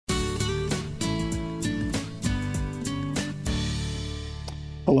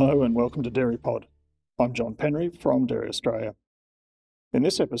Hello and welcome to DairyPod. I'm John Penry from Dairy Australia. In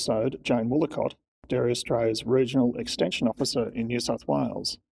this episode, Jane Woolacott, Dairy Australia's Regional Extension Officer in New South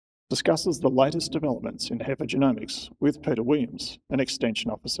Wales, discusses the latest developments in heifer genomics with Peter Williams, an Extension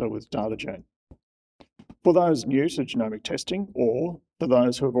Officer with Datagene. For those new to genomic testing, or for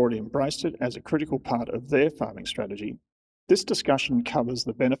those who have already embraced it as a critical part of their farming strategy, this discussion covers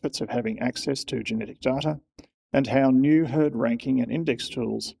the benefits of having access to genetic data and how new herd ranking and index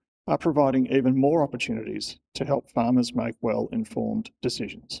tools are providing even more opportunities to help farmers make well-informed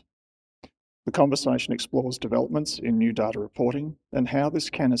decisions. The conversation explores developments in new data reporting and how this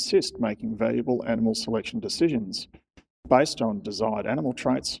can assist making valuable animal selection decisions based on desired animal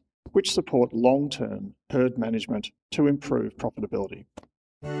traits which support long-term herd management to improve profitability.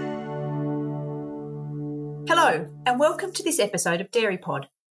 Hello and welcome to this episode of DairyPod.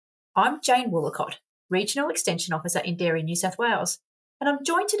 I'm Jane Woolacott, Regional Extension Officer in Dairy New South Wales, and I'm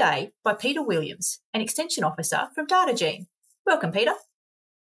joined today by Peter Williams, an Extension Officer from Datagene. Welcome, Peter.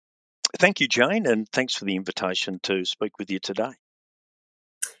 Thank you, Jane, and thanks for the invitation to speak with you today.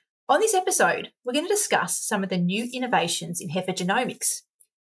 On this episode, we're going to discuss some of the new innovations in heifer genomics.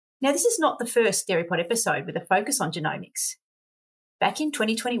 Now, this is not the first DairyPod episode with a focus on genomics. Back in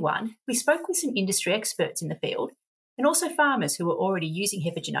 2021, we spoke with some industry experts in the field and also farmers who were already using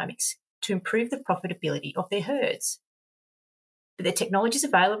heifer genomics to improve the profitability of their herds. But the technology is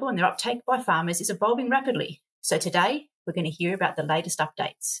available and their uptake by farmers is evolving rapidly. So today, we're going to hear about the latest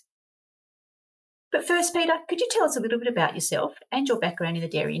updates. But first, Peter, could you tell us a little bit about yourself and your background in the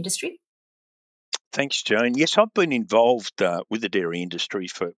dairy industry? Thanks, Jane. Yes, I've been involved with the dairy industry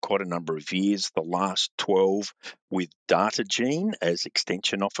for quite a number of years, the last 12 with Datagene as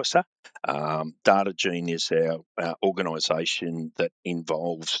Extension Officer. Datagene is our organisation that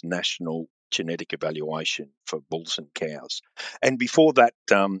involves national genetic evaluation for bulls and cows. And before that,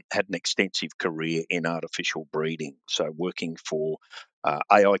 had an extensive career in artificial breeding, so working for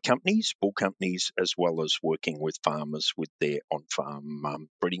AI companies, bull companies, as well as working with farmers with their on-farm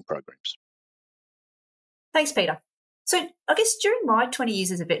breeding programs. Thanks, Peter. So I guess during my 20 years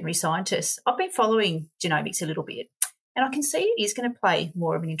as a veterinary scientist, I've been following genomics a little bit, and I can see it is going to play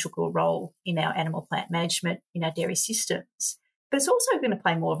more of an integral role in our animal plant management, in our dairy systems. But it's also going to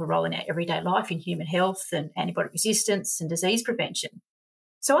play more of a role in our everyday life in human health and antibiotic resistance and disease prevention.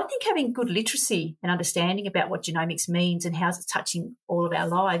 So I think having good literacy and understanding about what genomics means and how it's touching all of our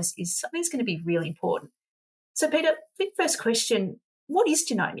lives is something that's going to be really important. So Peter, first question, what is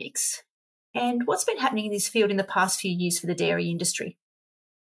genomics? And what's been happening in this field in the past few years for the dairy industry?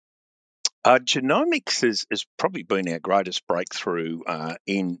 Genomics has probably been our greatest breakthrough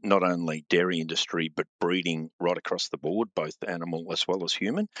in not only dairy industry, but breeding right across the board, both animal as well as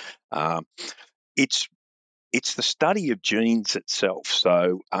human. It's the study of genes itself.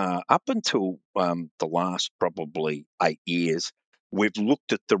 So up until the last probably 8 years, we've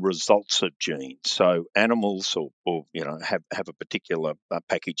looked at the results of genes. So animals or have a particular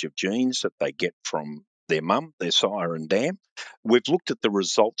package of genes that they get from their mum, their sire and dam. We've looked at the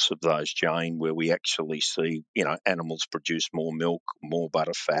results of those, Jane, where we actually see, animals produce more milk, more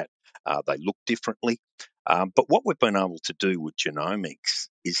butter fat. They look differently. But what we've been able to do with genomics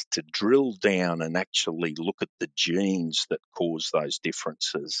is to drill down and actually look at the genes that cause those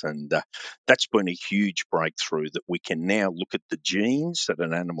differences. And that's been a huge breakthrough, that we can now look at the genes that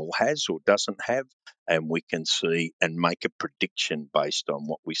an animal has or doesn't have, and we can see and make a prediction based on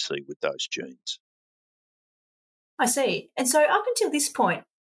what we see with those genes. I see. And so up until this point,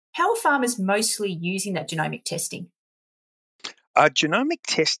 how are farmers mostly using that genomic testing? Genomic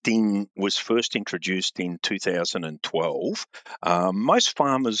testing was first introduced in 2012. Most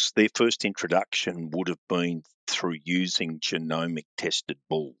farmers, their first introduction would have been through using genomic tested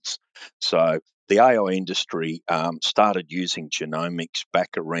bulls. So the AI industry started using genomics back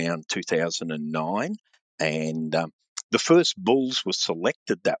around 2009, and the first bulls were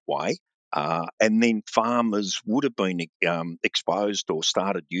selected that way. And then farmers would have been exposed or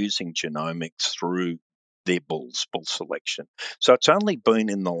started using genomics through their bull selection. So it's only been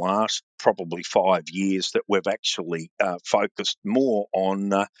in the last probably 5 years that we've actually focused more on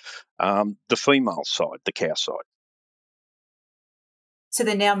the female side, the cow side. So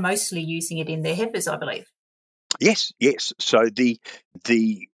they're now mostly using it in their heifers, I believe. Yes. So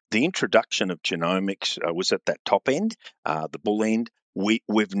the introduction of genomics was at that top end, the bull end.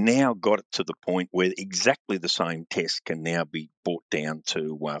 We've now got it to the point where exactly the same test can now be brought down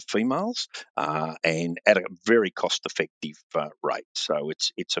to females and at a very cost-effective rate. So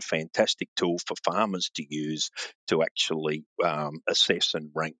it's a fantastic tool for farmers to use to actually assess and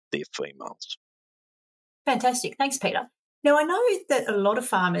rank their females. Fantastic. Thanks, Peter. Now, I know that a lot of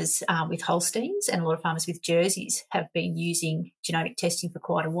farmers with Holsteins and a lot of farmers with Jerseys have been using genomic testing for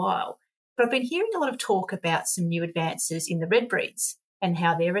quite a while, but I've been hearing a lot of talk about some new advances in the red breeds and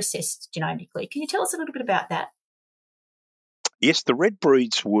how they're assessed genomically. Can you tell us a little bit about that? Yes, the red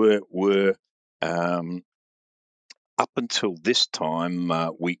breeds were up until this time,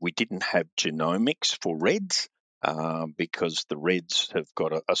 we didn't have genomics for reds because the reds have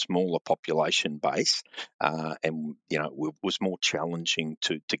got a smaller population base, and it was more challenging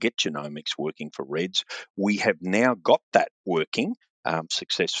to get genomics working for reds. We have now got that working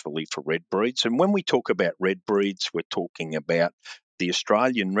successfully for red breeds, and when we talk about red breeds, we're talking about the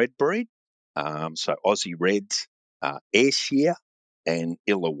Australian red breed, so Aussie Reds, Ayrshire, and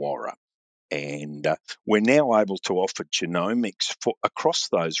Illawarra. And we're now able to offer genomics for across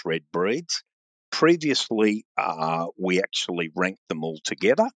those red breeds. Previously, we actually ranked them all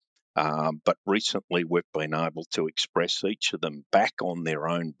together, but recently we've been able to express each of them back on their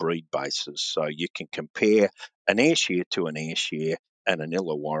own breed basis. So you can compare an Ayrshire to an Ayrshire and an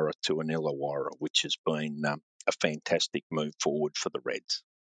Illawarra to an Illawarra, which has been a fantastic move forward for the Reds.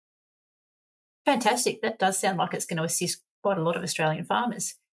 Fantastic. That does sound like it's going to assist quite a lot of Australian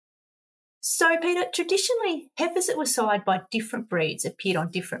farmers. So, Peter, traditionally, heifers that were sired by different breeds appeared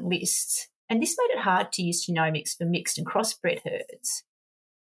on different lists, and this made it hard to use genomics for mixed and crossbred herds.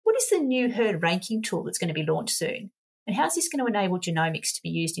 What is the new herd ranking tool that's going to be launched soon? And how's this going to enable genomics to be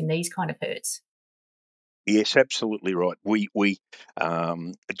used in these kind of herds? Yes, absolutely right. We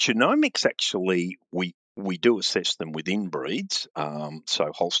genomics actually we do assess them within breeds.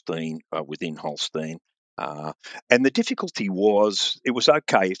 So Holstein within Holstein, and the difficulty was it was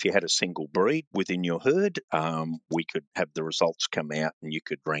okay if you had a single breed within your herd. We could have the results come out and you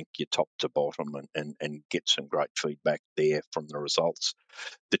could rank your top to bottom and get some great feedback there from the results.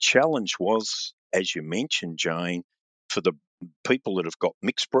 The challenge was, as you mentioned, Jane, for the people that have got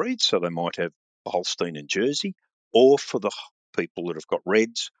mixed breeds, so they might have Holstein and Jersey, or for the people that have got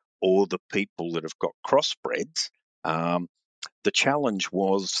reds, or the people that have got crossbreds. The challenge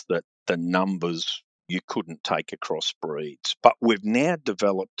was that the numbers you couldn't take across breeds. But we've now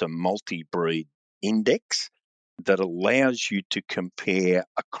developed a multi-breed index that allows you to compare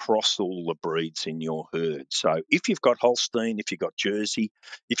across all the breeds in your herd. So if you've got Holstein, if you've got Jersey,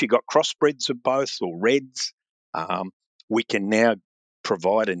 if you've got crossbreds of both or reds, we can now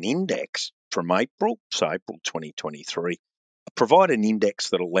provide an index from April, so April 2023, provide an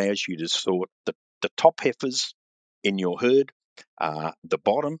index that allows you to sort the top heifers in your herd, the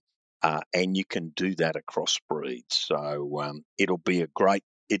bottom, and you can do that across breeds. So it'll be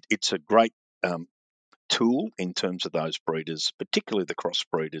it's a great tool in terms of those breeders, particularly the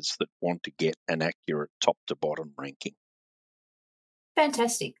crossbreeders that want to get an accurate top to bottom ranking.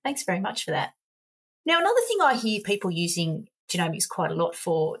 Fantastic. Thanks very much for that. Now, another thing I hear people using genomics quite a lot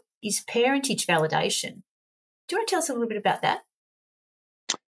for is parentage validation. Do you want to tell us a little bit about that?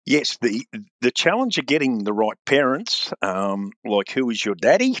 Yes, the challenge of getting the right parents, like who is your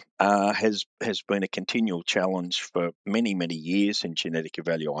daddy, has been a continual challenge for many years in genetic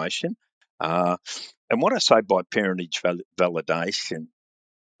evaluation. And what I say by parentage validation,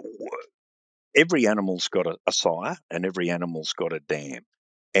 every animal's got a sire and every animal's got a dam,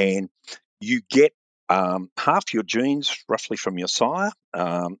 and you get half your genes roughly from your sire,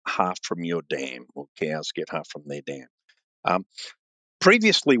 half from your dam, or cows get half from their dam.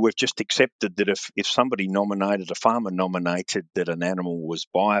 Previously, we've just accepted that if somebody a farmer nominated that an animal was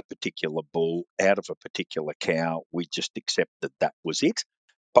by a particular bull out of a particular cow, we just accepted that was it.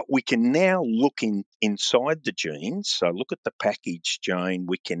 But we can now look inside the genes, so look at the package, Jane.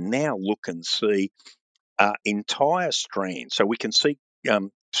 We can now look and see entire strands. So we can see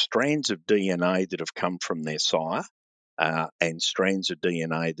strands of DNA that have come from their sire and strands of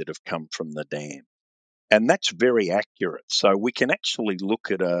DNA that have come from the dam. And that's very accurate. So we can actually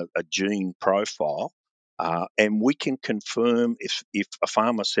look at a gene profile and we can confirm if a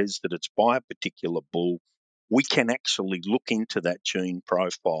farmer says that it's by a particular bull, we can actually look into that gene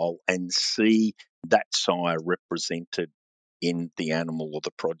profile and see that sire represented in the animal or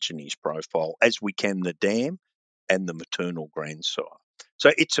the progeny's profile, as we can the dam and the maternal grandsire.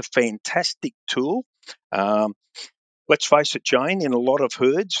 So it's a fantastic tool. Let's face it, Jane, in a lot of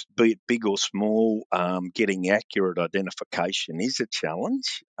herds, be it big or small, getting accurate identification is a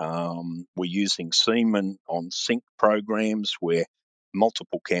challenge. We're using semen on sync programs where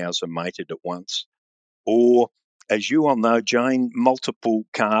multiple cows are mated at once, or, as you all know, Jane, multiple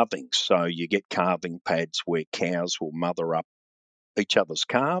calvings. So you get calving pads where cows will mother up each other's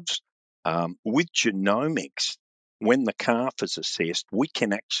calves. With genomics, when the calf is assessed, we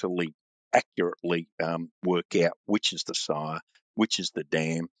can actually accurately work out which is the sire, which is the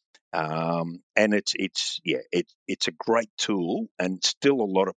dam. And it's a great tool, and still a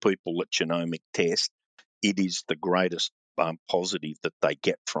lot of people at genomic test, it is the greatest positive that they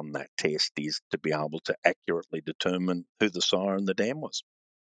get from that test is to be able to accurately determine who the sire and the dam was.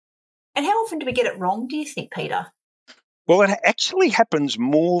 And how often do we get it wrong, do you think, Peter? Well, it actually happens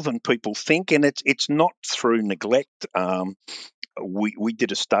more than people think, and it's not through neglect. We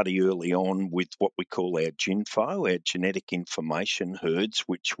did a study early on with what we call our GINFO, our genetic information herds,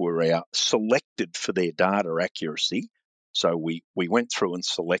 which were selected for their data accuracy. So we went through and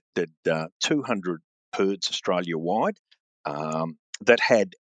selected 200 herds Australia-wide that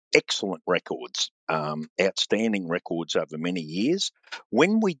had excellent records, outstanding records over many years.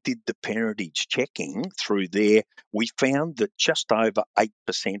 When we did the parentage checking through there, we found that just over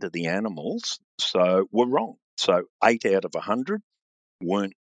 8% of the animals were wrong. So 8 out of 100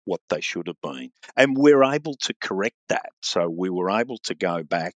 weren't what they should have been. And we're able to correct that. So we were able to go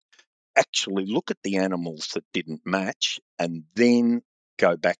back, actually look at the animals that didn't match, and then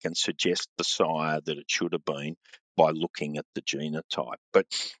go back and suggest the sire that it should have been by looking at the genotype. But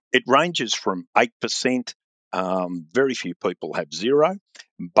it ranges from 8%. Very few people have 0,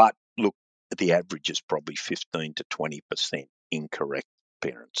 but look, the average is probably 15 to 20% incorrect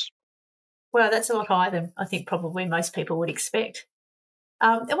parents. Well, that's a lot higher than I think probably most people would expect.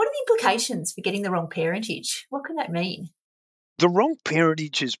 And what are the implications for getting the wrong parentage? What can that mean? The wrong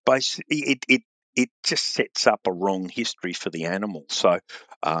parentage is basically it just sets up a wrong history for the animal. So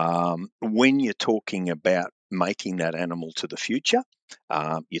when you're talking about mating that animal to the future,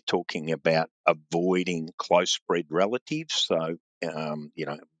 you're talking about avoiding close bred relatives. So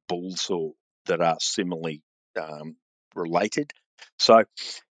bulls that are similarly related. So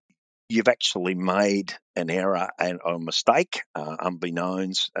you've actually made an error and a mistake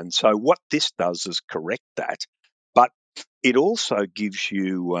unbeknownst. And so what this does is correct that. But it also gives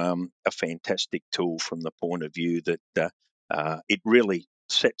you a fantastic tool from the point of view that it really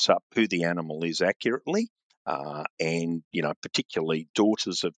sets up who the animal is accurately. And, particularly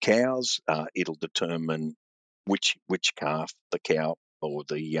daughters of cows, it'll determine which calf the cow or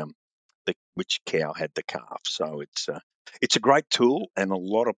which cow had the calf. So it's a great tool, and a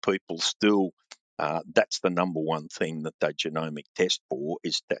lot of people still that's the number one thing that they genomic test for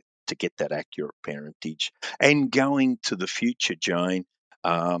is that to get that accurate parentage. And going to the future, Jane,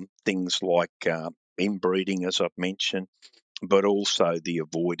 things like inbreeding, as I've mentioned, but also the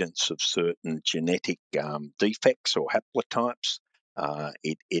avoidance of certain genetic defects or haplotypes.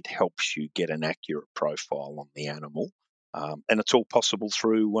 It helps you get an accurate profile on the animal. And it's all possible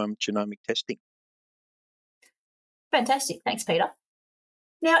through genomic testing. Fantastic. Thanks, Peter.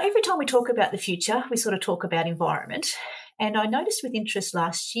 Now, every time we talk about the future, we sort of talk about environment. And I noticed with interest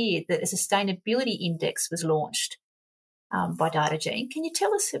last year that a sustainability index was launched by Datagene. Can you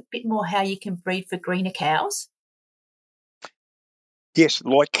tell us a bit more how you can breed for greener cows? Yes,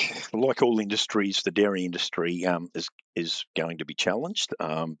 like all industries, the dairy industry is going to be challenged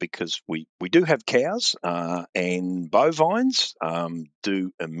because we do have cows and bovines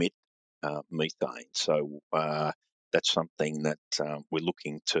do emit methane. So that's something that we're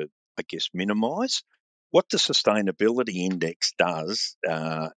looking to, I guess, minimise. What the sustainability index does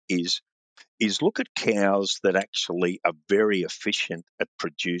is look at cows that actually are very efficient at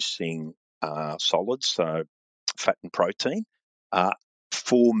producing solids, so fat and protein,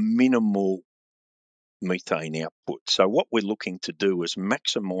 for minimal methane output. So what we're looking to do is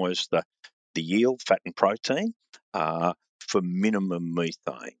maximise the yield, fat and protein, for minimum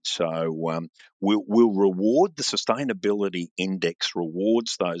methane. So we'll reward the sustainability index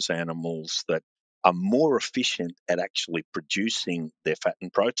rewards those animals that are more efficient at actually producing their fat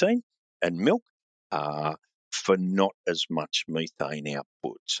and protein and milk for not as much methane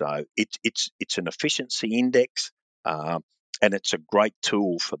output. So it's an efficiency index. And it's a great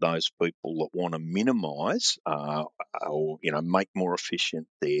tool for those people that want to minimise or make more efficient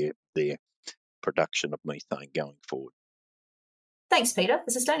their production of methane going forward. Thanks, Peter.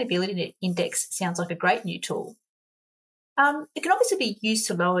 The Sustainability Index sounds like a great new tool. It can obviously be used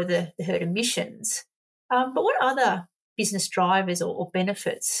to lower the herd emissions, but what other business drivers or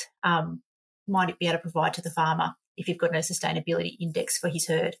benefits might it be able to provide to the farmer if you've got a sustainability index for his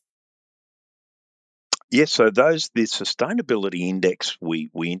herd? Yes, so the sustainability index we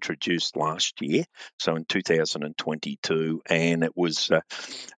introduced last year, so in 2022, and it was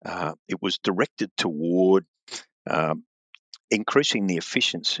directed toward increasing the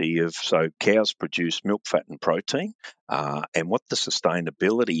efficiency of, so cows produce milk, fat and protein, and what the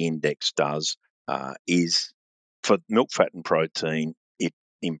sustainability index does is for milk, fat and protein, it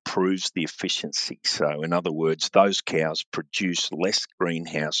improves the efficiency. So in other words, those cows produce less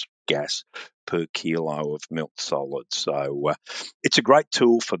greenhouse gas per kilo of milk solid. So it's a great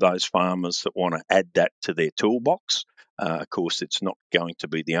tool for those farmers that want to add that to their toolbox. Of course, it's not going to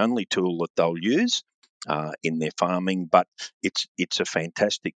be the only tool that they'll use in their farming, but it's a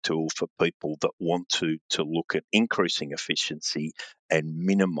fantastic tool for people that want to look at increasing efficiency and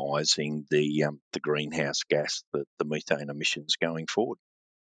minimising the greenhouse gas, the methane emissions going forward.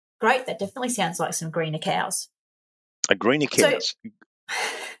 Great, that definitely sounds like some greener cows. Greener cows.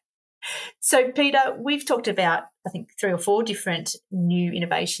 So, Peter, we've talked about, I think, 3 or 4 different new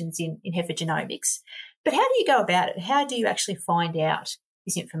innovations in heifer genomics. But how do you go about it? How do you actually find out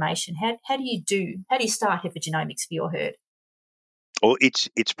this information? How do you start heifer genomics for your herd? Well,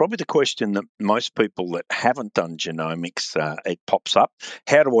 it's probably the question that most people that haven't done genomics, it pops up.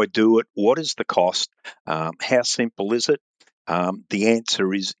 How do I do it? What is the cost? How simple is it? The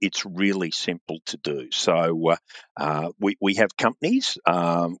answer is it's really simple to do. So we have companies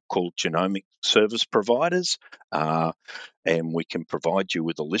called genomic service providers, and we can provide you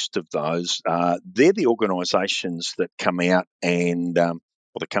with a list of those. They're the organisations that come out and,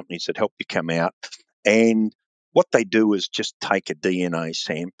 or the companies that help you come out, and what they do is just take a DNA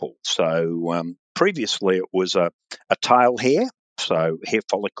sample. So previously it was a tail hair, so hair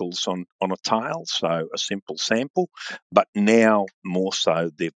follicles on a tail, so a simple sample. But now more so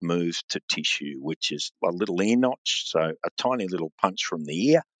they've moved to tissue, which is a little ear notch, so a tiny little punch from the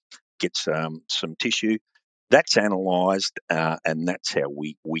ear gets some tissue. That's analysed, and that's how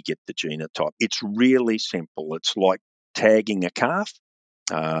we get the genotype. It's really simple. It's like tagging a calf,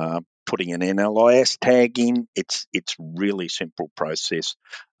 putting an NLIS tag in. It's really simple process.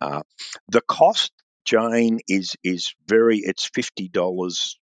 The cost, Jane, is it's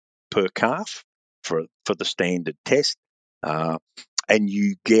 $50 per calf for the standard test, and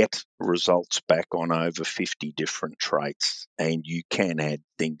you get results back on over 50 different traits, and you can add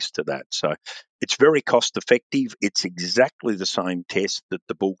things to that. So it's very cost effective. It's exactly the same test that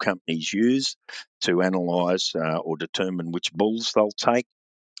the bull companies use to analyse or determine which bulls they'll take.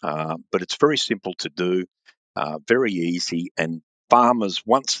 But it's very simple to do, very easy, and farmers,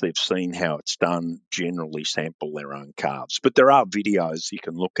 once they've seen how it's done, generally sample their own calves. But there are videos you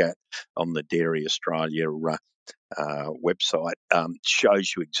can look at on the Dairy Australia website,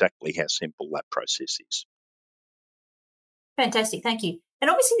 shows you exactly how simple that process is. Fantastic, thank you. And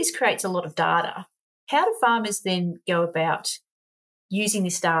obviously this creates a lot of data. How do farmers then go about using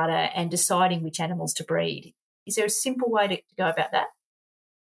this data and deciding which animals to breed? Is there a simple way to go about that?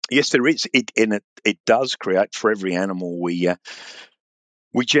 Yes, there is. It does create, for every animal, we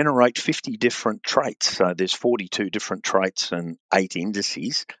generate 50 different traits. So there's 42 different traits and 8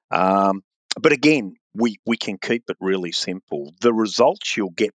 indices. But again, we can keep it really simple. The results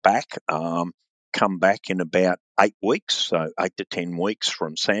you'll get back come back in about 8 weeks, so 8 to 10 weeks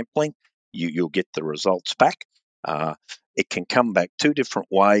from sampling. You'll get the results back. It can come back 2 different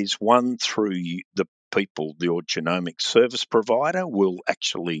ways. One, through the people, your genomic service provider will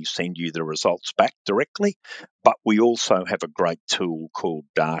actually send you the results back directly, but we also have a great tool called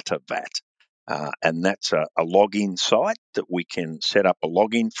DataVat, and that's a login site that we can set up a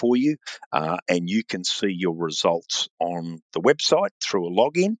login for you, and you can see your results on the website through a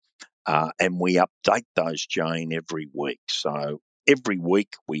login, and we update those, Jane, every week. So every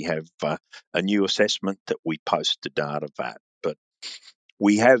week we have a new assessment that we post to DataVat, but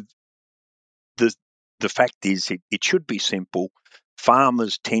we have the fact is it should be simple.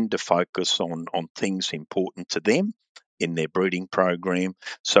 Farmers tend to focus on things important to them in their breeding program,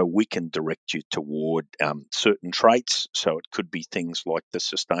 so we can direct you toward certain traits. So it could be things like the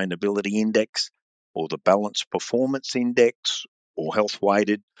sustainability index or the balanced performance index or health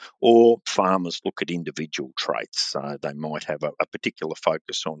weighted, or farmers look at individual traits. So they might have a particular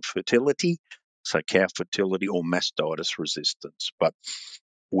focus on fertility, so cow fertility or mastitis resistance. But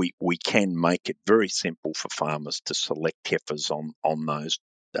we can make it very simple for farmers to select heifers on those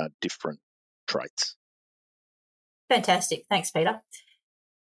different traits. Fantastic. Thanks, Peter.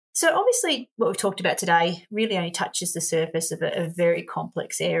 So obviously what we've talked about today really only touches the surface of a very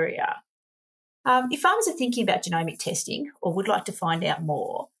complex area. If farmers are thinking about genomic testing or would like to find out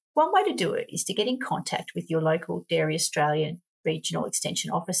more, one way to do it is to get in contact with your local Dairy Australian Regional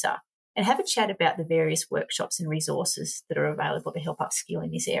Extension Officer and have a chat about the various workshops and resources that are available to help upskill in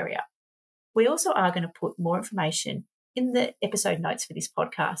this area. We also are going to put more information in the episode notes for this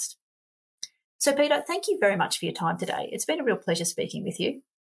podcast. So, Peter, thank you very much for your time today. It's been a real pleasure speaking with you.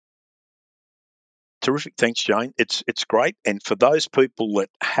 Terrific. Thanks, Jane. It's great. And for those people that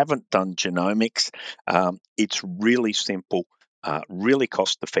haven't done genomics, it's really simple. really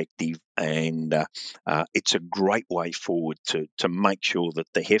cost effective, and it's a great way forward to make sure that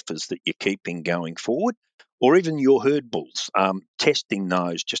the heifers that you're keeping going forward, or even your herd bulls, testing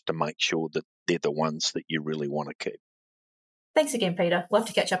those just to make sure that they're the ones that you really want to keep. Thanks again, Peter. We'll have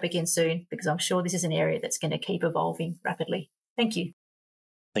to catch up again soon because I'm sure this is an area that's going to keep evolving rapidly. Thank you.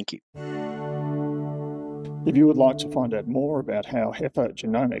 Thank you. If you would like to find out more about how heifer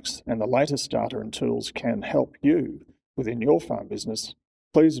genomics and the latest data and tools can help you within your farm business,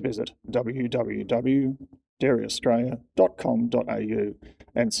 please visit www.dairyaustralia.com.au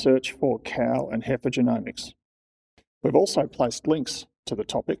and search for cow and heifer genomics. We've also placed links to the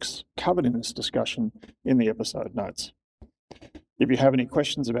topics covered in this discussion in the episode notes. If you have any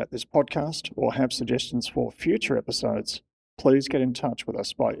questions about this podcast or have suggestions for future episodes, please get in touch with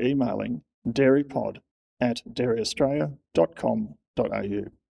us by emailing dairypod@dairyaustralia.com.au.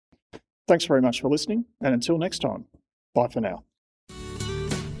 Thanks very much for listening, and until next time, bye for now.